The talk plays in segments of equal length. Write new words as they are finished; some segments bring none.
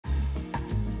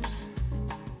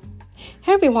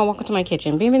Hey everyone, welcome to my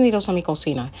kitchen. Bienvenidos a mi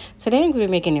cocina. Today I'm going to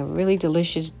be making a really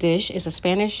delicious dish. It's a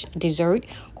Spanish dessert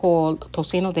called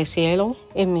Tocino de cielo.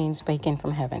 It means bacon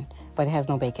from heaven, but it has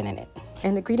no bacon in it.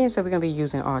 And the ingredients that we're going to be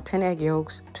using are 10 egg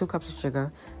yolks, 2 cups of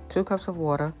sugar, 2 cups of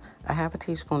water, a half a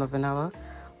teaspoon of vanilla,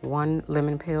 1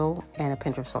 lemon peel, and a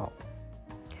pinch of salt.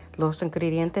 Los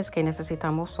ingredientes que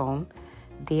necesitamos son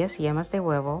 10 yemas de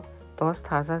huevo, 2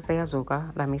 tazas de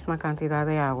azúcar, la misma cantidad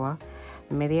de agua,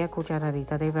 media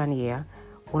cucharadita de vanilla,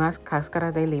 unas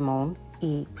cáscaras de limón,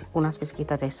 y unas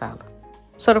pizquitas de sal.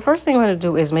 So the first thing I'm going to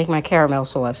do is make my caramel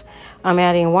sauce. I'm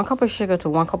adding 1 cup of sugar to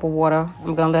 1 cup of water.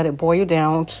 I'm going to let it boil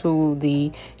down to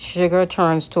the sugar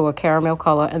turns to a caramel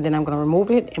color, and then I'm going to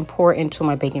remove it and pour it into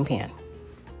my baking pan.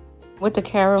 With the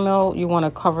caramel, you want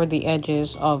to cover the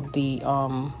edges of the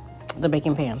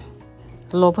baking pan.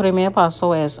 Lo primer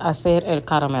paso es hacer el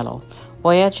caramelo.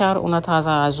 Voy a echar una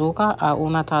taza de azúcar a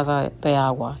una taza de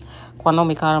agua. Cuando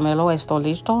mi caramelo está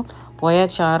listo, voy a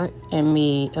echar en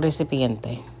mi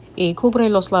recipiente y cubre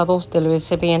los lados del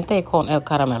recipiente con el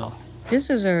caramelo. This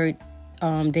dessert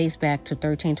dates back to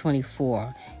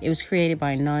 1324. It was created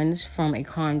by nuns from a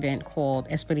convent called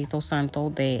Espíritu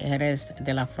Santo de Jerez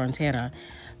de la Frontera.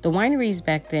 The wineries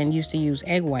back then used to use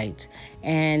egg whites,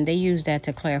 and they used that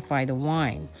to clarify the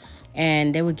wine.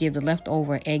 And they would give the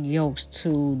leftover egg yolks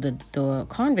to the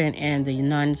convent, and the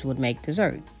nuns would make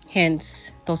dessert.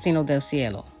 Hence, Tocino del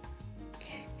cielo.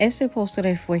 Este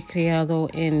postre fue creado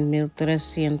en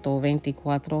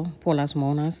 1324 por las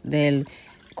monjas del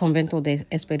convento de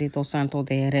Espíritu Santo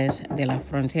de Jerez de la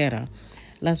Frontera.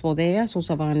 Las bodegas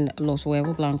usaban los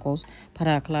huevos blancos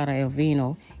para aclarar el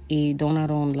vino y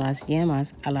donaron las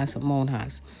yemas a las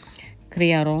monjas.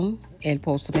 Crearon el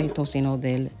postre Tocino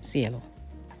del cielo.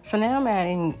 So now I'm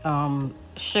adding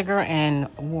sugar and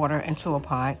water into a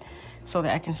pot so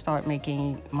that I can start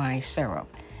making my syrup.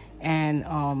 And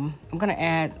I'm going to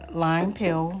add lime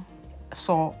peel,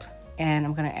 salt, and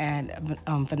I'm going to add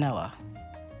vanilla.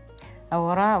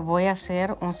 Ahora voy a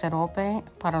hacer un sirope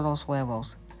para los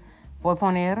huevos. Voy a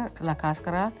poner la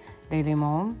cáscara de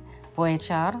limón, voy a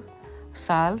echar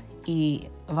sal y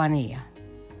vanilla.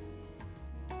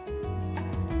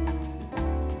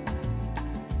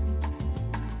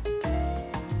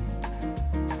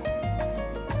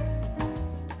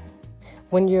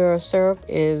 When your syrup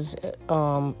is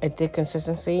a thick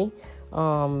consistency,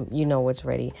 you know it's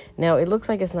ready. Now, it looks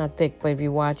like it's not thick, but if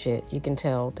you watch it, you can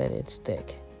tell that it's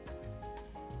thick.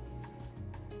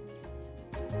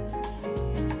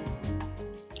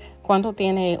 Cuando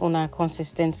tiene una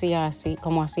consistencia así,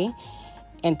 como así,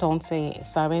 entonces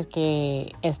sabes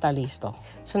que está listo.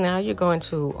 So now you're going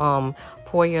to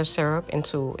pour your syrup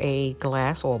into a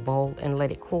glass or a bowl and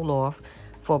let it cool off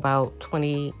for about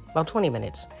 20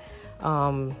 minutes.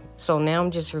 So now I'm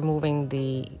just removing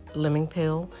the lemon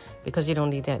peel because you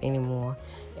don't need that anymore.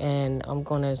 And I'm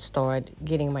going to start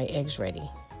getting my eggs ready.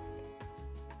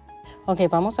 Okay,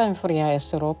 vamos a enfriar el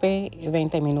sirope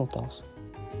 20 minutos.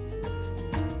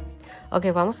 Okay,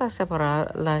 vamos a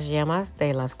separar las yemas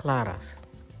de las claras.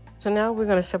 So now we're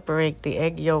going to separate the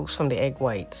egg yolks from the egg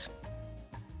whites.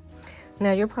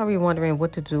 Now, you're probably wondering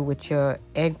what to do with your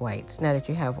egg whites now that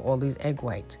you have all these egg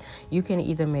whites. You can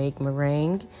either make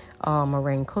meringue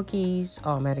cookies,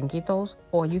 merenguitos,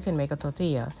 or you can make a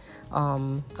tortilla,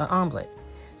 an omelet.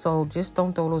 So just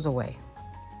don't throw those away.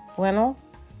 Bueno,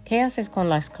 ¿qué haces con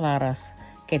las claras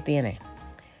que tiene?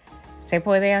 Se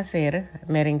puede hacer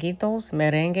merenguitos,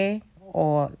 merengue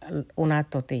o una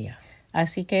tortilla.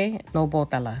 Así que no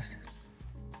bótalas.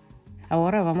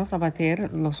 Ahora vamos a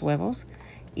batir los huevos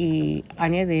y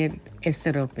añadir el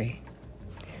sirope.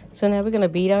 So now we're going to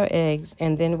beat our eggs,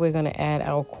 and then we're going to add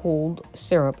our cooled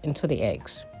syrup into the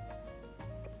eggs.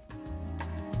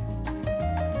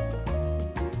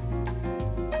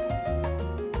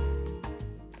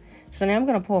 So now I'm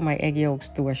going to pour my egg yolks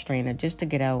through a strainer just to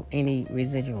get out any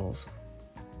residuals.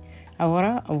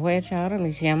 Ahora voy a echar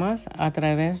mis yemas a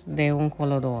través de un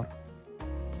colador.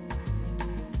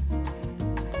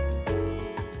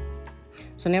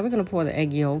 So now we're going to pour the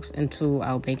egg yolks into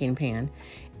our baking pan,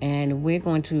 and we're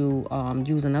going to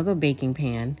use another baking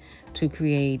pan to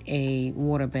create a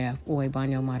water bath or a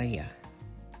baño María.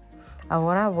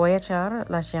 Ahora voy a echar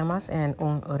las yemas en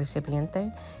un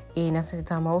recipiente y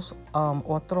necesitamos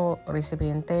otro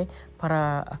recipiente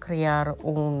para crear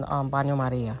un baño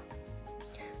María.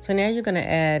 So now you're going to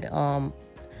add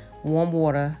warm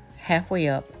water halfway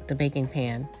up the baking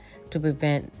pan to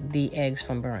prevent the eggs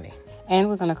from burning. And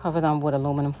we're going to cover them with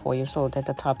aluminum foil so that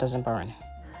the top doesn't burn.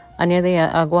 Añade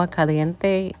agua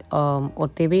caliente o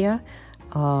tibia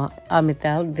a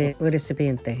mitad del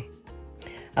recipiente.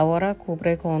 Ahora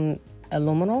cubre con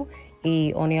aluminio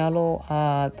y hornearlo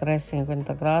a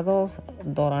 350 grados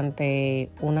durante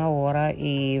 1 hora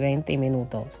y 20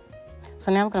 minutos.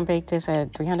 So now I'm going to bake this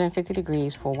at 350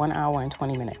 degrees for 1 hour and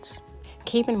 20 minutes.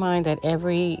 Keep in mind that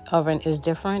every oven is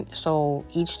different, so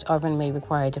each oven may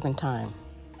require a different time.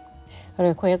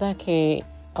 Recuerda que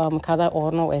cada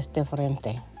horno es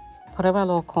diferente.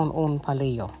 Pruébalo con un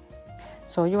palillo.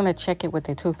 So you want to check it with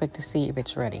a toothpick to see if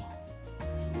it's ready.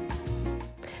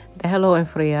 Déjalo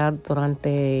enfriar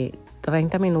durante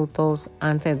 30 minutos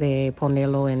antes de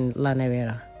ponerlo en la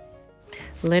nevera.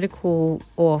 Let it cool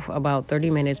off about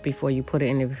 30 minutes before you put it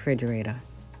in the refrigerator.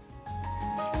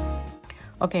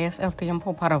 Okay, es el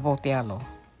tiempo para voltearlo.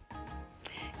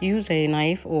 Use a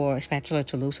knife or a spatula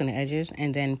to loosen the edges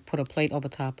and then put a plate over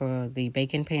top of the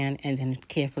baking pan and then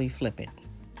carefully flip it.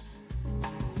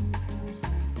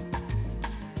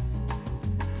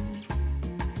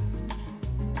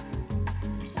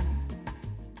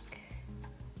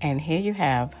 And here you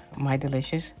have my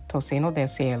delicious Tocino del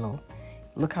cielo.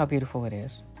 Look how beautiful it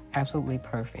is. Absolutely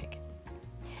perfect.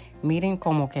 Miren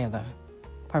como queda.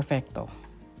 Perfecto.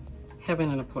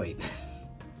 Heaven on a plate.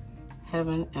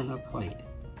 Heaven on a plate.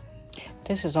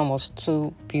 This is almost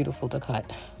too beautiful to cut,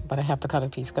 but I have to cut a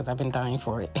piece because I've been dying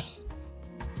for it.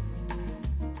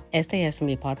 Este es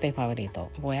mi parte favorito.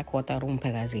 Voy a cortar un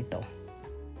pedacito.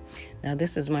 Now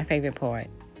this is my favorite part.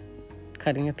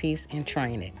 Cutting a piece and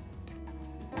trying it.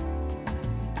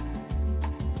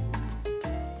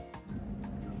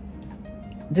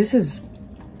 This is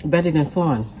better than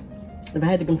Flan. If I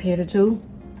had to compare the two,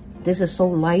 this is so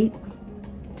light.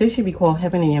 This should be called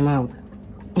heaven in your mouth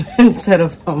instead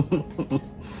of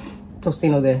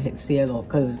Tocino del cielo,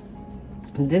 because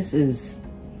this is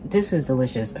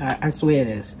delicious. I swear it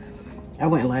is. I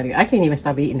wouldn't lie to you. I can't even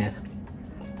stop eating this.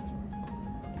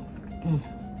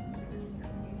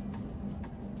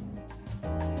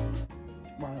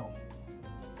 Wow.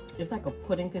 It's like a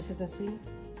pudding consistency.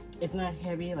 It's not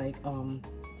heavy like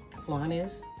Flan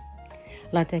is.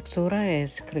 La textura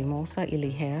es cremosa y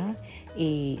ligera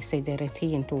y se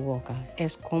derretí en tu boca.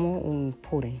 Es como un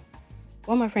pudding.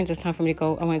 Well, my friends, it's time for me to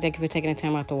go. I want to thank you for taking the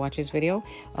time out to watch this video.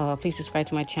 Please subscribe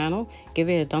to my channel. Give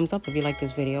it a thumbs up if you like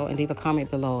this video and leave a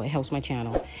comment below. It helps my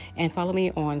channel. And follow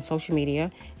me on social media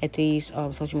at these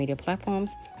social media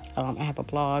platforms. I have a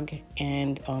blog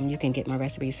and you can get my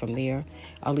recipes from there.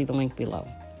 I'll leave a link below.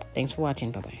 Thanks for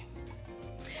watching. Bye-bye.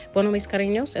 Bueno, mis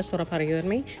cariños, es hora para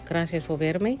irme. Gracias por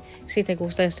verme. Si te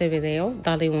gusta este video,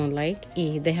 dale un like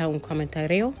y deja un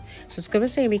comentario.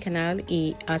 Suscríbete a mi canal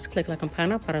y haz clic la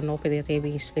campana para no perderte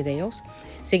mis videos.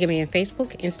 Sígueme en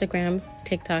Facebook, Instagram,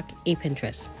 TikTok y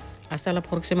Pinterest. Hasta la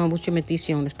próxima. Muchas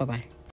bendiciones. Bye bye.